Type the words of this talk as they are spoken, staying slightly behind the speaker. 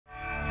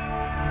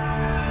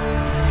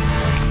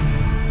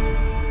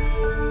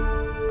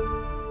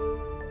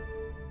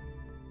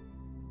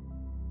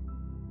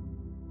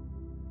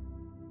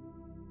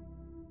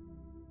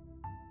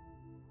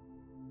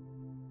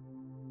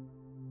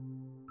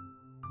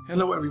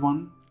Hello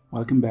everyone,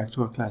 welcome back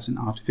to our class in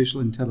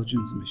Artificial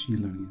Intelligence and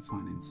Machine Learning in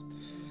Finance.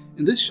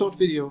 In this short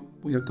video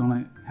we are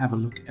going to have a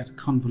look at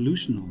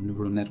convolutional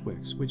neural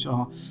networks, which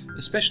are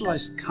a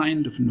specialized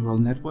kind of neural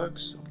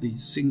networks of the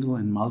single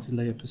and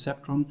multi-layer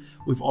perceptron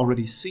we've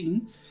already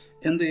seen,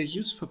 and they are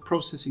used for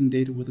processing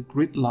data with a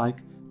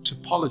grid-like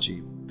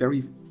topology,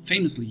 very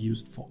famously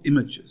used for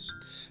images.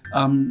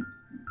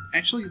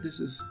 Actually, this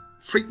is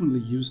frequently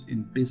used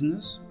in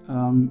business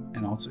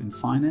and also in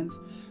finance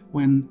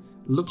when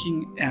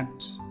looking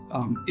at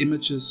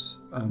images,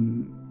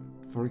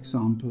 for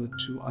example,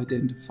 to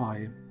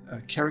identify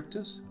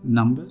characters,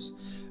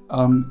 numbers,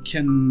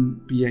 can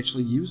be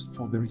actually used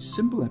for very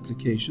simple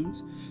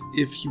applications.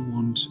 If you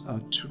want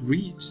to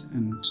read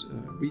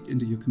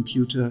into your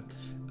computer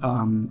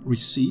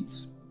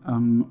receipts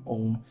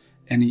or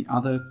any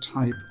other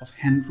type of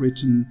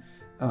handwritten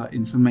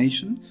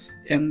information,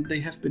 and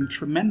they have been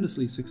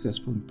tremendously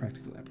successful in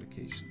practical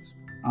applications.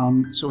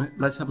 So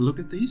let's have a look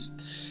at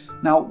these.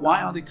 Now,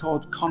 why are they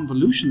called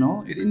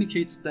convolutional? It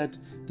indicates that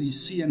the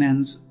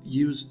CNNs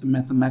use a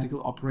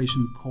mathematical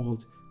operation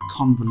called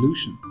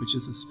convolution, which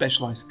is a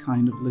specialized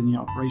kind of linear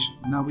operation.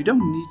 Now, we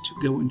don't need to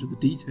go into the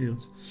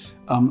details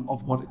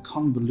of what a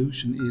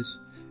convolution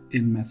is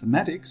in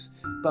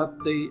mathematics,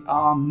 but they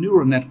are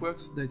neural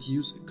networks that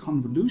use a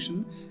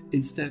convolution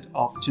instead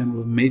of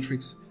general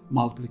matrix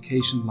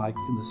multiplication like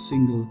in the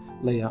single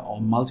layer or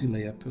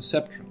multi-layer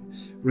perceptron.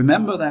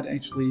 Remember that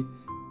actually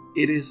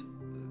it is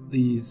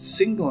the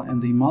single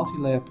and the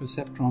multi-layer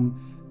perceptron,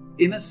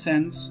 in a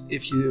sense,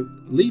 if you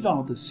leave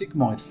out the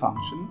sigmoid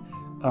function,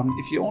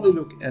 if you only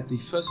look at the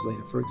first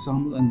layer, for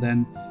example, and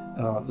then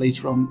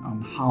later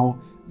on how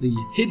the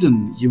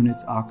hidden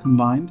units are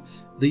combined,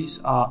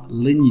 these are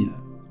linear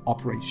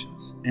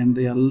operations, and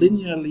they are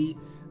linearly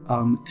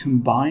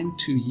combined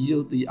to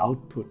yield the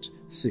output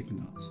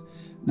signals.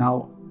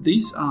 Now,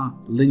 these are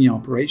linear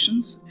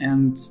operations,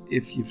 and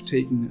if you've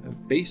taken a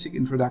basic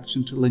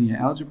introduction to linear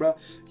algebra,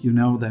 you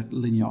know that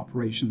linear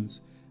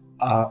operations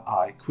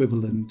are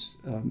equivalent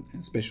in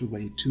a special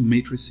way to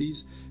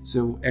matrices.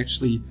 So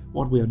actually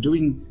what we are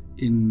doing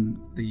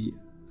in the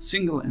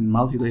single and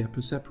multi-layer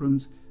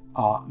perceptrons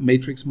are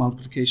matrix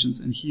multiplications,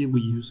 and here we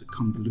use a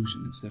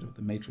convolution instead of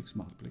the matrix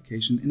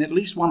multiplication in at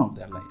least one of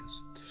their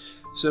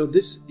layers. So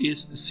this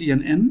is a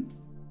CNN.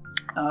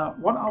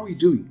 What are we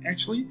doing?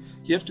 Actually,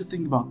 you have to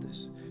think about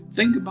this.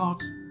 Think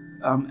about,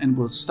 and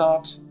we'll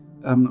start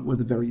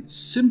with a very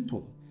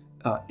simple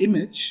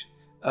image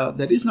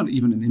that is not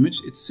even an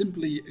image, it's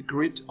simply a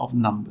grid of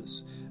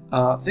numbers.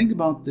 Think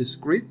about this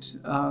grid.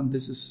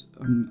 This is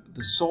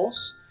the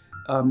source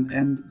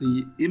and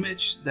the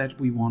image that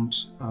we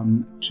want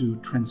to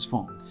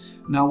transform.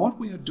 Now, what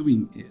we are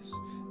doing is,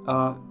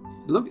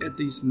 look at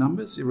these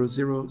numbers 0,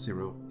 0,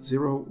 0,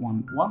 0,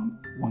 1, 1,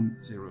 1,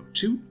 0,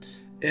 2,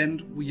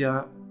 and we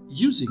are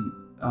using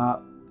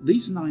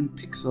these 9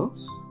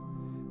 pixels,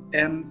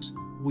 and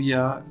we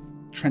are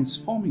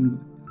transforming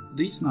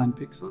these 9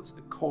 pixels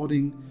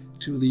according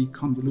to the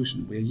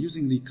convolution. We are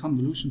using the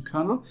convolution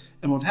kernel,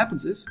 and what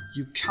happens is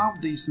you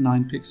carve these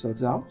 9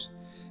 pixels out.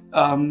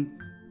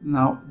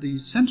 Now, the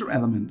center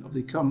element of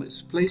the kernel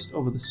is placed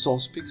over the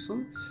source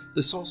pixel.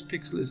 The source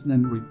pixel is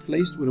then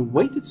replaced with a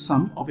weighted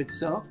sum of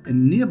itself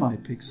and nearby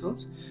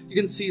pixels. You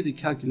can see the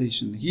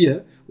calculation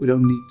here. We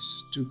don't need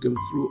to go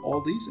through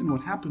all these, and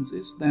what happens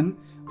is then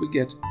we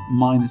get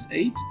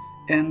 -8,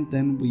 and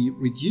then we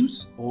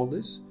reduce all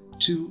this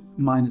to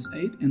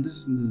 -8, and this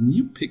is the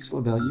new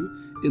pixel value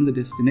in the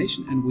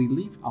destination, and we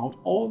leave out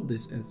all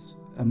this as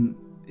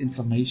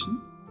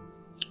information.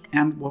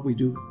 And what we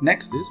do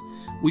next is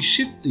we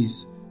shift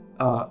these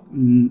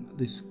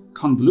this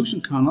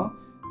convolution kernel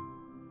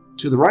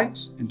to the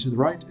right and to the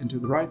right and to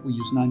the right. We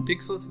use 9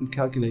 pixels and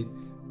calculate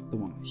the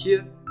one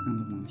here and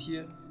the one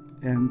here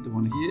and the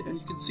one here, and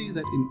you can see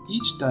that in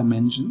each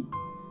dimension,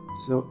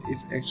 so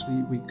if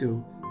actually we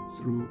go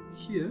through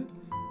here,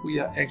 we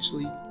are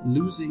actually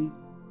losing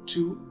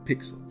 2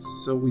 pixels.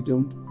 So we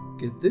don't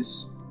get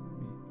this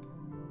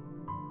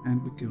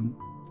and we don't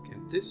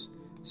get this.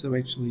 So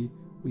actually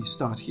we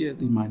start here at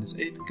the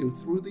 -8, go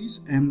through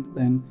these, and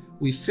then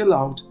we fill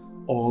out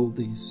all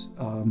these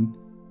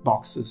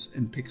boxes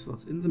and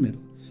pixels in the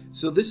middle.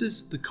 So this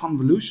is the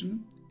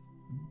convolution,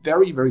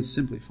 very, very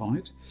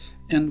simplified.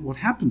 And what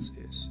happens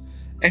is,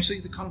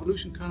 actually the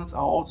convolution kernels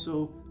are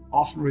also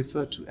often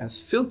referred to as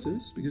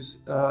filters,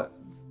 because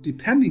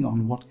depending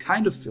on what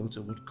kind of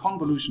filter, what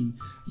convolution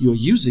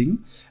you're using,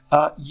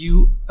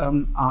 you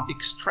are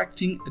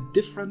extracting a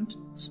different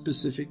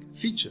specific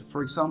feature.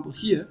 For example,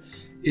 here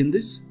in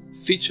this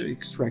feature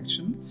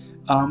extraction,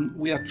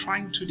 we are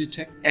trying to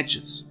detect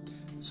edges.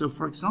 So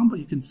for example,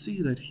 you can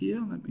see that here,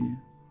 let me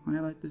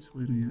highlight this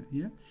where we are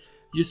here.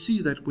 You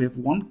see that we have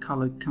one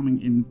color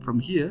coming in from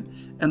here,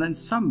 and then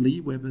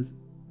suddenly we have a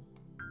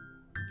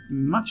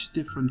much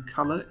different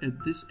color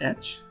at this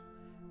edge,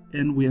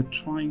 and we are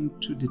trying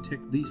to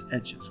detect these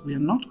edges. We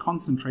are not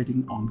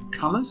concentrating on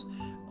colors,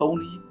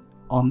 only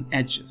on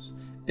edges.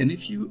 And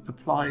if you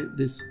apply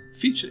this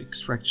feature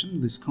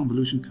extraction, this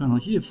convolution kernel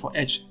here for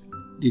edge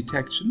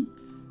detection,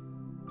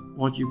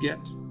 what you get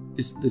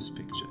is this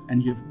picture.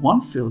 And you have one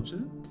filter,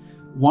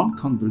 one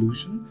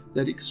convolution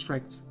that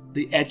extracts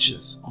the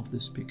edges of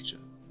this picture.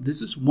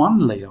 This is one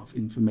layer of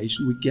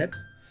information we get,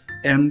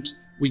 and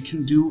we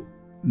can do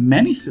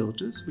many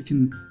filters. We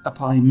can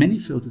apply many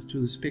filters to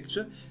this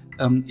picture,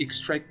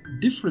 extract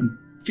different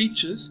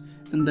features,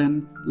 and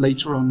then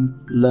later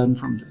on learn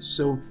from this.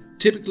 So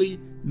typically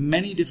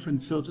many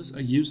different filters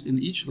are used in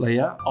each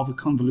layer of a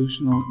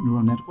convolutional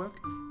neural network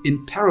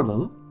in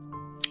parallel,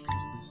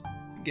 because this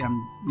again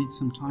needs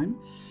some time,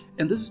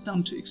 and this is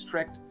done to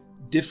extract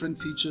different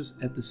features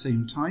at the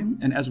same time,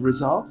 and as a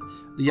result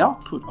the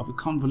output of a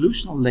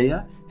convolutional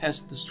layer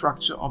has the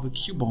structure of a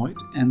cuboid,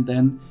 and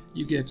then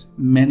you get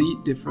many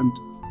different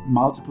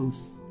multiple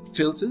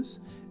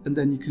filters, and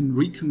then you can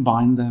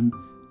recombine them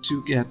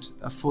to get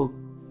a full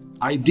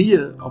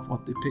idea of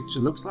what the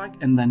picture looks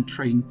like, and then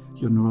train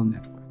your neural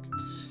network.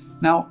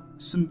 Now,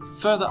 some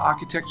further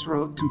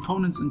architectural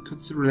components and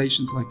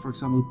considerations, like for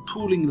example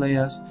pooling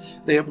layers,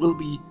 they will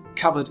be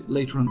covered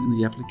later on in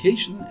the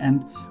application,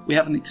 and we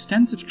have an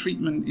extensive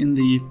treatment in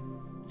the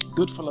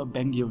Goodfellow,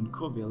 Bengio and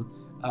Courville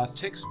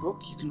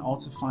textbook. You can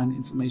also find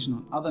information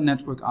on other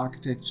network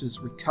architectures,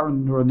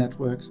 recurrent neural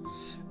networks.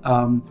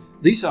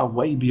 These are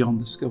way beyond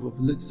the scope of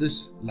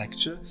this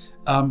lecture,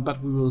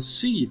 but we will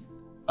see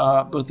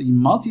both the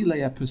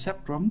multi-layer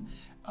perceptron,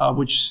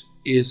 which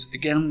is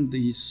again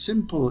the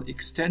simple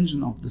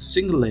extension of the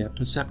single layer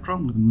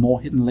perceptron with more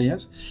hidden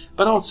layers,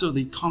 but also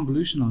the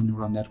convolutional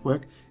neural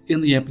network.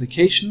 In the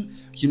application,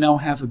 you now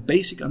have a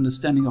basic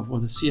understanding of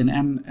what a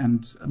CNN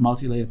and a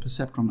multi-layer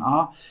perceptron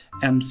are,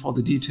 and for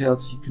the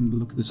details you can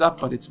look this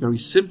up, but it's very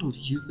simple to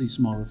use these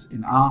models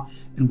in R,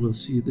 and we'll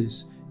see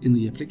this in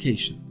the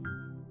application.